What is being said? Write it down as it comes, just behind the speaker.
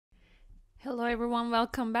Hello everyone,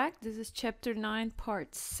 welcome back. This is chapter 9,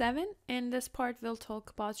 part 7. In this part, we'll talk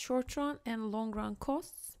about short run and long run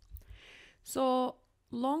costs. So,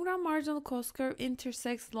 long run marginal cost curve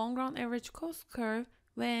intersects long run average cost curve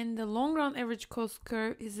when the long run average cost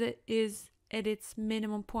curve is at its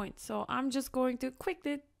minimum point. So, I'm just going to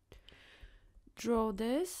quickly draw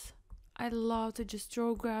this. I love to just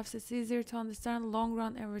draw graphs, it's easier to understand. Long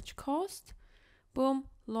run average cost, boom,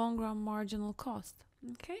 long run marginal cost.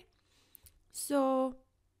 Okay. So,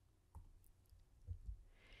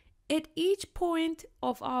 at each point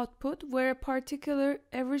of output where a particular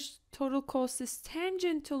average total cost is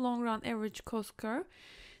tangent to long run average cost curve,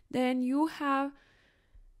 then you have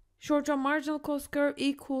short run marginal cost curve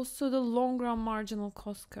equals to the long run marginal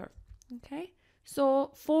cost curve. Okay,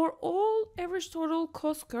 so for all average total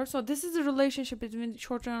cost curve, so this is the relationship between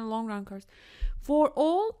short run and long run curves. For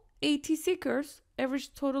all ATC curves,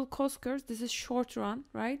 average total cost curves, this is short run,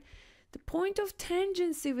 right? The point of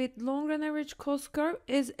tangency with long run average cost curve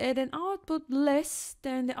is at an output less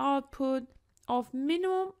than the output of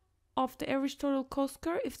minimum of the average total cost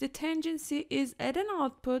curve if the tangency is at an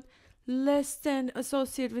output less than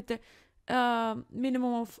associated with the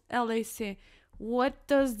minimum of LAC. What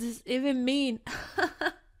does this even mean?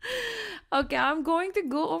 Okay, I'm going to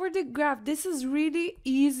go over the graph. This is really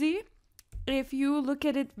easy if you look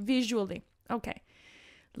at it visually. Okay.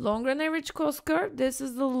 Long run average cost curve. This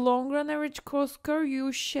is the long run average cost curve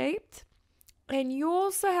U-shaped. And you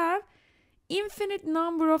also have infinite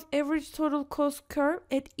number of average total cost curve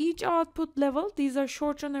at each output level. These are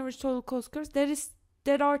short run average total cost curves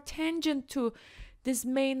that are tangent to this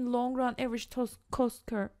main long run average cost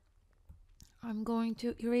curve. I'm going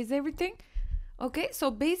to erase everything. Okay, so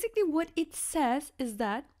basically what it says is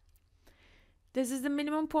that this is the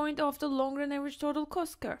minimum point of the long run average total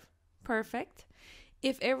cost curve. Perfect.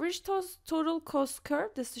 If average total cost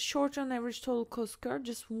curve, this is the short run average total cost curve,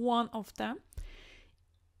 just one of them,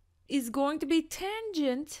 is going to be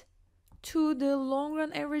tangent to the long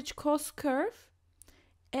run average cost curve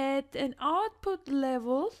at an output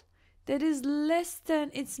level that is less than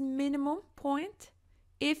its minimum point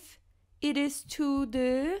if it is to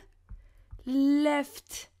the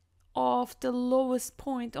left of the lowest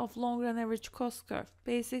point of long run average cost curve.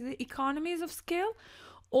 Basically, economies of scale.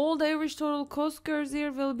 All the average total cost curves here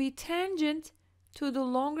will be tangent to the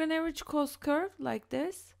long run average cost curve, like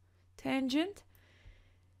this, tangent.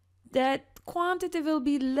 That quantity will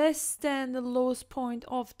be less than the lowest point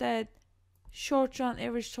of that short run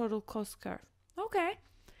average total cost curve. Okay,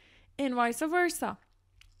 and vice versa.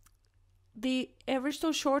 The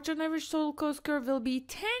short run average total cost curve will be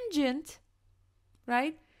tangent,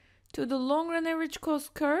 right, to the long run average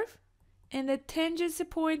cost curve. And the tangency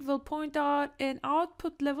point will point out an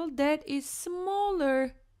output level that is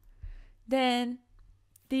smaller than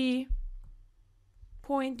the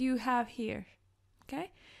point you have here.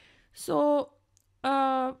 Okay, so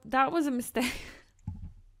that was a mistake.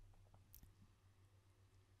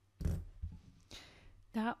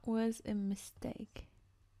 That was a mistake.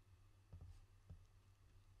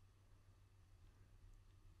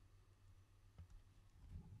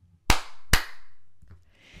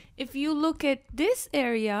 If you look at this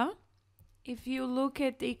area, if you look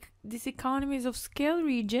at this economies of scale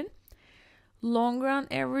region, long run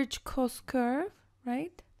average cost curve,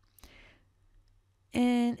 right?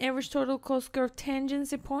 And average total cost curve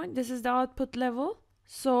tangency point, this is the output level.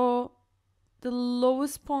 So the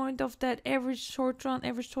lowest point of that average short run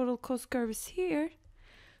average total cost curve is here.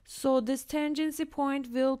 So this tangency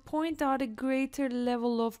point will point out a greater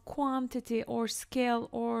level of quantity or scale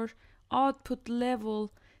or output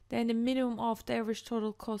level than the minimum of the average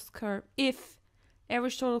total cost curve if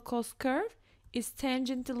average total cost curve is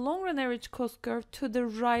tangent to long run average cost curve to the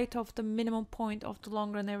right of the minimum point of the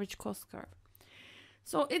long run average cost curve.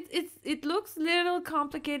 So it looks a little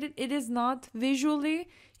complicated. It is not. Visually,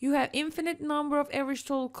 you have infinite number of average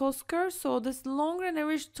total cost curves. So this long run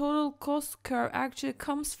average total cost curve actually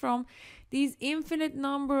comes from these infinite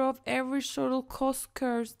number of average total cost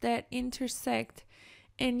curves that intersect,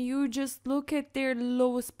 and you just look at their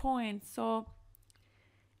lowest point. So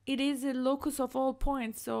it is a locus of all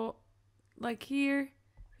points. So like here,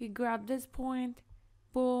 we grab this point,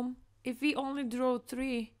 boom. If we only draw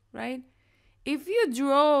 3, right? If you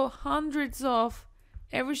draw hundreds of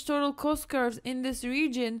average total cost curves in this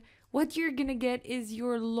region, what you're gonna get is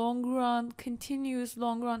your long run, continuous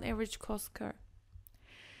long run average cost curve.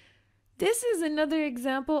 This is another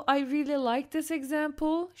example. I really like this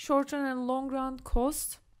example, short run and long run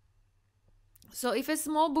cost. So if a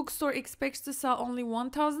small bookstore expects to sell only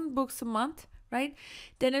 1,000 books a month, right,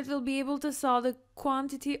 then it will be able to sell the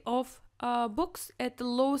quantity of books at the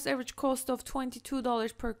lowest average cost of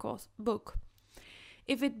 $22 per book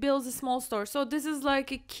if it builds a small store. So this is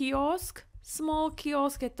like a kiosk, small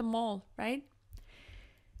kiosk at the mall, right?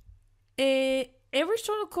 Average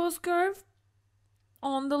total cost curve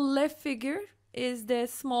on the left figure is the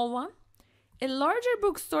small one. A larger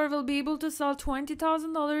bookstore will be able to sell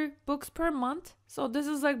 $20,000 books per month. So this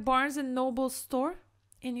is like Barnes and Noble store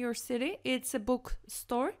in your city. It's a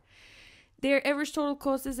bookstore. Their average total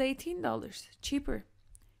cost is $18, cheaper,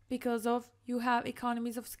 because of you have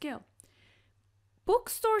economies of scale.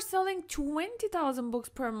 Bookstore selling 20,000 books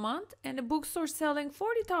per month and a bookstore selling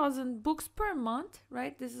 40,000 books per month,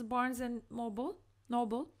 right? This is Barnes and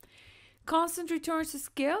Noble. Constant returns to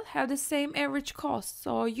scale have the same average cost.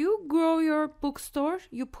 So you grow your bookstore,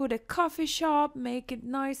 you put a coffee shop, make it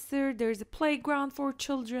nicer, there's a playground for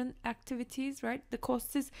children activities, right? The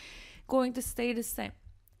cost is going to stay the same.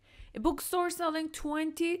 A bookstore selling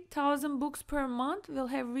 20,000 books per month will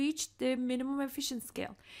have reached the minimum efficient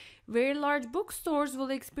scale. Very large bookstores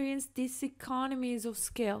will experience diseconomies of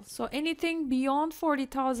scale. So anything beyond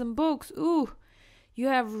 40,000 books, ooh, you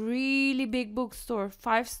have really big bookstore,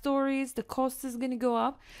 5 stories, the cost is going to go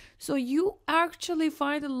up. So you actually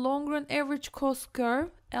find the long run average cost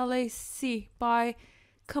curve, LAC, by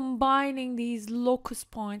combining these locus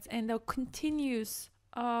points and the continuous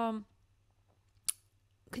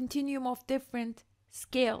continuum of different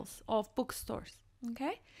scales of bookstores.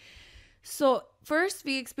 Okay, so first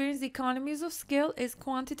we experience the economies of scale as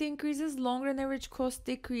quantity increases, long run average cost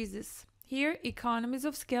decreases. Here, economies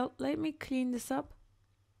of scale, let me clean this up.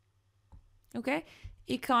 Okay,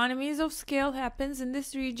 economies of scale happens in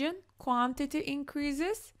this region, quantity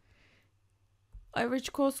increases,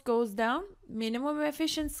 average cost goes down, minimum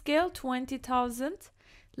efficient scale 20,000,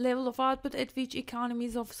 level of output at which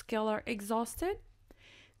economies of scale are exhausted.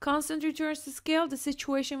 Constant returns to scale, the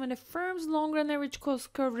situation when a firm's long run average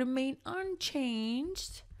cost curve remain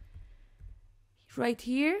unchanged, right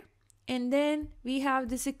here. And then we have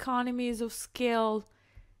this economies of scale,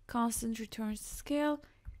 constant returns to scale.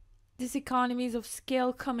 This economies of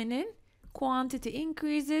scale coming in, quantity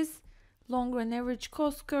increases, long run average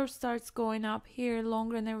cost curve starts going up. Here, long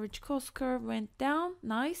run average cost curve went down,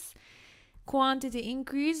 nice. Quantity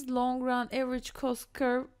increased, long run average cost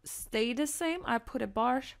curve stayed the same. I put a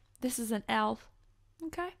bar. This is an L.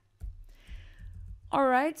 Okay. All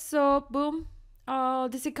right. So boom.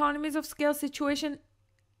 This economies of scale situation,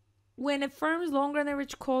 when a firm's long run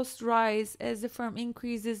average cost rise as the firm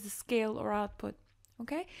increases the scale or output.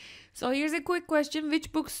 Okay. So here's a quick question: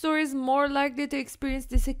 which bookstore is more likely to experience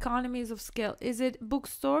this economies of scale? Is it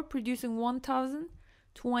bookstore producing 1,000,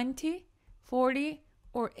 20, 40?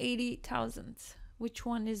 Or 80,000? Which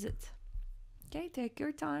one is it? Okay, take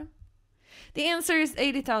your time. The answer is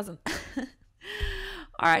 80,000.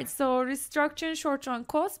 All right, so restructuring short-run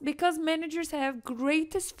costs. Because managers have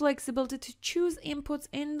greatest flexibility to choose inputs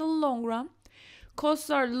in the long run, costs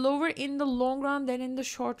are lower in the long run than in the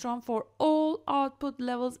short run for all output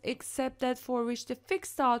levels except that for which the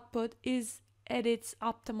fixed output is at its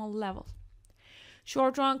optimal level.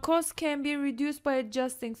 Short-run costs can be reduced by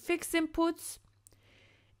adjusting fixed inputs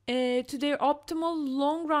to their optimal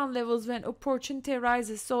long run levels when opportunity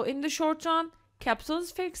arises. So in the short run, capital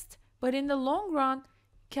is fixed, but in the long run,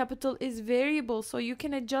 capital is variable, so you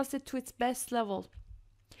can adjust it to its best level.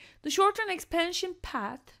 The short run expansion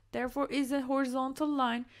path, therefore, is a horizontal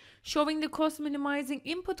line showing the cost minimizing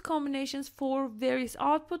input combinations for various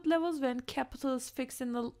output levels when capital is fixed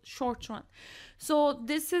in the short run. So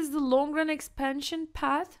this is the long run expansion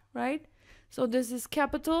path, right? So this is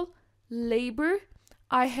capital, labor.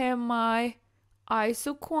 I have my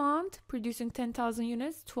isoquant producing 10,000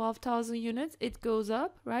 units, 12,000 units, it goes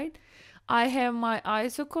up, right? I have my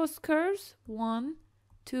isocost curves, 1,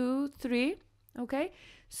 2, 3, okay?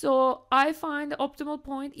 So I find the optimal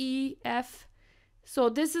point E, F. So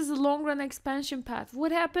this is the long run expansion path.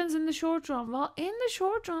 What happens in the short run? Well, in the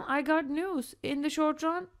short run, I got news. In the short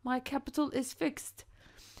run, my capital is fixed.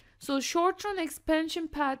 So short run expansion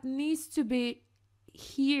path needs to be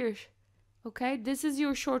here. Okay, this is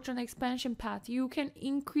your short-run expansion path. You can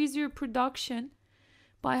increase your production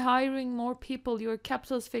by hiring more people. Your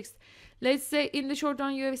capital is fixed. Let's say in the short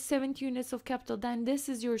run you have 70 units of capital. Then this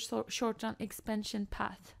is your short-run expansion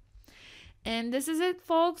path. And this is it,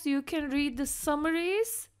 folks. You can read the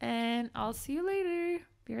summaries and I'll see you later.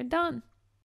 We're done.